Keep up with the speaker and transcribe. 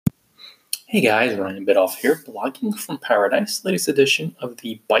Hey guys, Ryan Bidoff here, blogging from paradise, latest edition of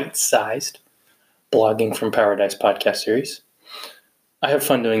the bite-sized Blogging from Paradise podcast series. I have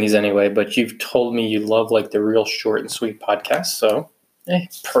fun doing these anyway, but you've told me you love the real short and sweet podcasts, so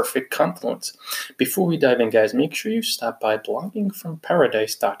perfect confluence. Before we dive in, guys, make sure you stop by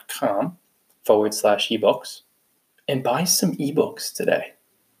bloggingfromparadise.com/ebooks and buy some ebooks today.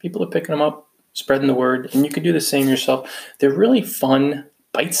 People are picking them up, spreading the word, and you can do the same yourself. They're really fun,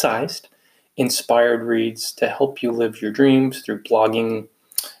 bite-sized, inspired reads to help you live your dreams through blogging,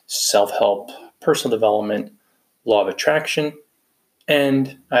 self-help, personal development, law of attraction,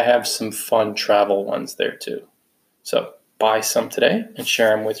 and I have some fun travel ones there too. So buy some today and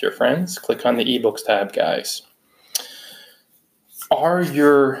share them with your friends. Click on the ebooks tab, guys. Are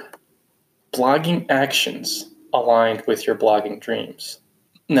your blogging actions aligned with your blogging dreams?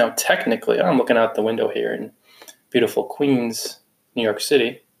 Now, technically, I'm looking out the window here in beautiful Queens, New York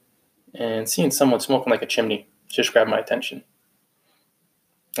City, and seeing someone smoking like a chimney just grabbed my attention.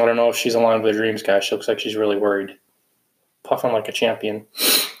 I don't know if she's aligned with her dreams, guys. She looks like she's really worried. Puffing like a champion.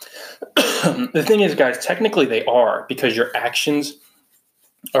 The thing is, guys, technically they are, because your actions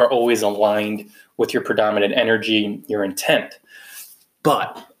are always aligned with your predominant energy, your intent.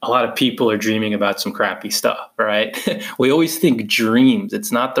 But a lot of people are dreaming about some crappy stuff, right? We always think dreams.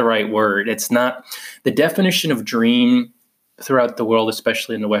 It's not the right word. It's not. The definition of dream throughout the world,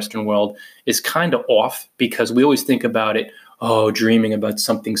 especially in the Western world, is kind of off, because we always think about it, dreaming about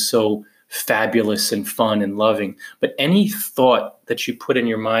something so fabulous and fun and loving. But any thought that you put in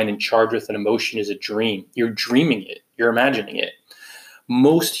your mind and charge with an emotion is a dream. You're dreaming it. You're imagining it.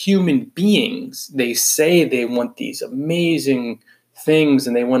 Most human beings, they say they want these amazing things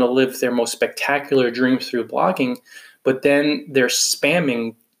and they want to live their most spectacular dreams through blogging, but then they're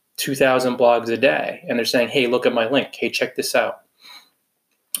spamming 2,000 blogs a day and they're saying, hey, look at my link. Hey, check this out.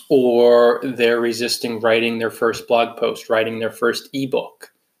 Or they're resisting writing their first blog post, writing their first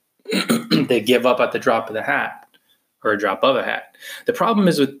ebook. They give up at the drop of the hat or a drop of a hat. The problem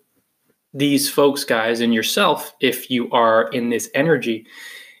is with these folks, guys, and yourself, if you are in this energy,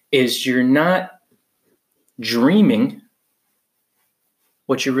 is you're not dreaming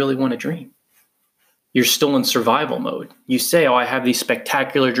what you really want to dream. You're still in survival mode. You say, I have these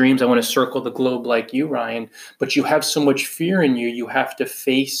spectacular dreams. I want to circle the globe like you, Ryan. But you have so much fear in you. You have to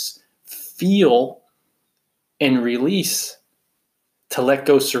face, feel, and release to let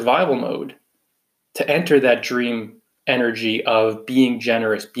go survival mode, to enter that dream energy of being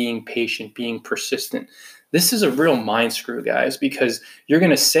generous, being patient, being persistent. This is a real mind screw, guys, because you're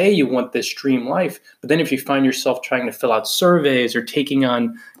going to say you want this dream life, but then if you find yourself trying to fill out surveys or taking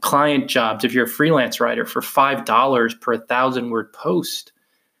on client jobs, if you're a freelance writer for $5 per 1,000-word post,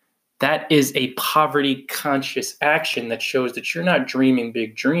 that is a poverty-conscious action that shows that you're not dreaming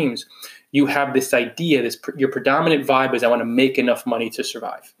big dreams. You have this idea, your predominant vibe is, I want to make enough money to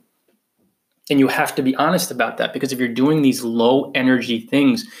survive. And you have to be honest about that, because if you're doing these low energy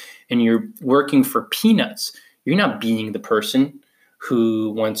things and you're working for peanuts, you're not being the person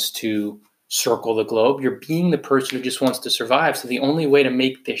who wants to circle the globe. You're being the person who just wants to survive. So the only way to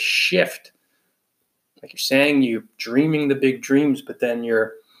make this shift, like you're saying, you're dreaming the big dreams, but then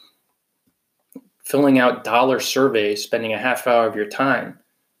you're filling out dollar surveys, spending a half hour of your time.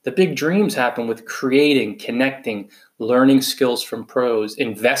 The big dreams happen with creating, connecting, learning skills from pros,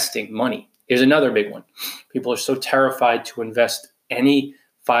 investing money. Here's another big one. People are so terrified to invest any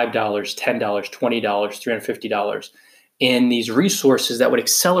 $5, $10, $20, $350 in these resources that would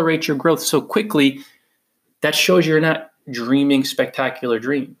accelerate your growth so quickly. That shows you're not dreaming spectacular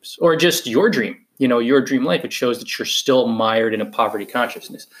dreams, or just your dream, your dream life. It shows that you're still mired in a poverty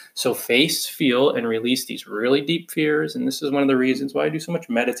consciousness. So face, feel, and release these really deep fears. And this is one of the reasons why I do so much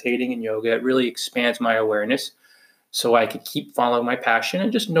meditating and yoga. It really expands my awareness, so I could keep following my passion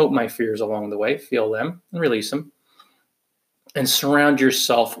and just note my fears along the way, feel them and release them. And surround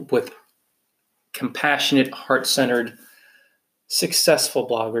yourself with compassionate, heart-centered, successful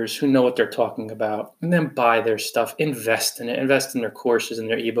bloggers who know what they're talking about, and then buy their stuff, invest in it, invest in their courses and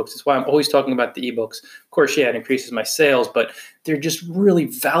their ebooks. That's why I'm always talking about the ebooks. Of course, it increases my sales, but they're just really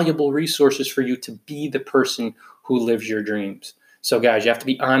valuable resources for you to be the person who lives your dreams. So guys, you have to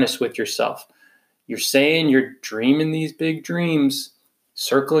be honest with yourself. You're saying you're dreaming these big dreams,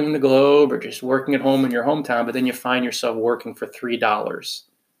 circling the globe or just working at home in your hometown, but then you find yourself working for $3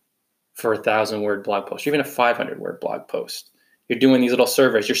 for a 1,000-word blog post, or even a 500-word blog post. You're doing these little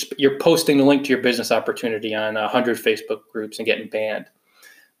surveys. You're posting the link to your business opportunity on 100 Facebook groups and getting banned.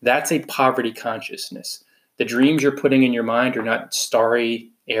 That's a poverty consciousness. The dreams you're putting in your mind are not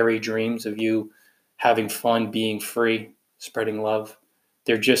starry, airy dreams of you having fun, being free, spreading love.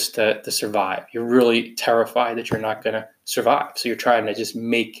 They're just to survive. You're really terrified that you're not going to survive. So you're trying to just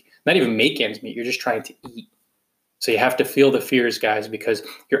not even make ends meet. You're just trying to eat. So you have to feel the fears, guys, because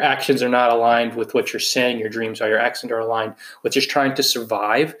your actions are not aligned with what you're saying your dreams are. Your actions are aligned with just trying to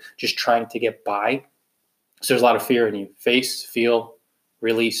survive, just trying to get by. So there's a lot of fear in you. Face, feel,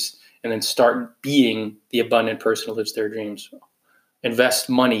 release, and then start being the abundant person who lives their dreams. Invest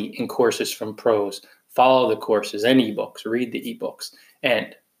money in courses from pros. Follow the courses and ebooks. Read the ebooks.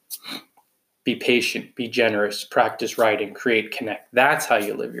 And be patient, be generous, practice writing, create, connect. That's how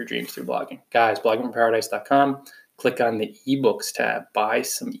you live your dreams through blogging. Guys, bloggingfromparadise.com. Click on the ebooks tab. Buy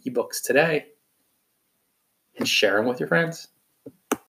some ebooks today and share them with your friends.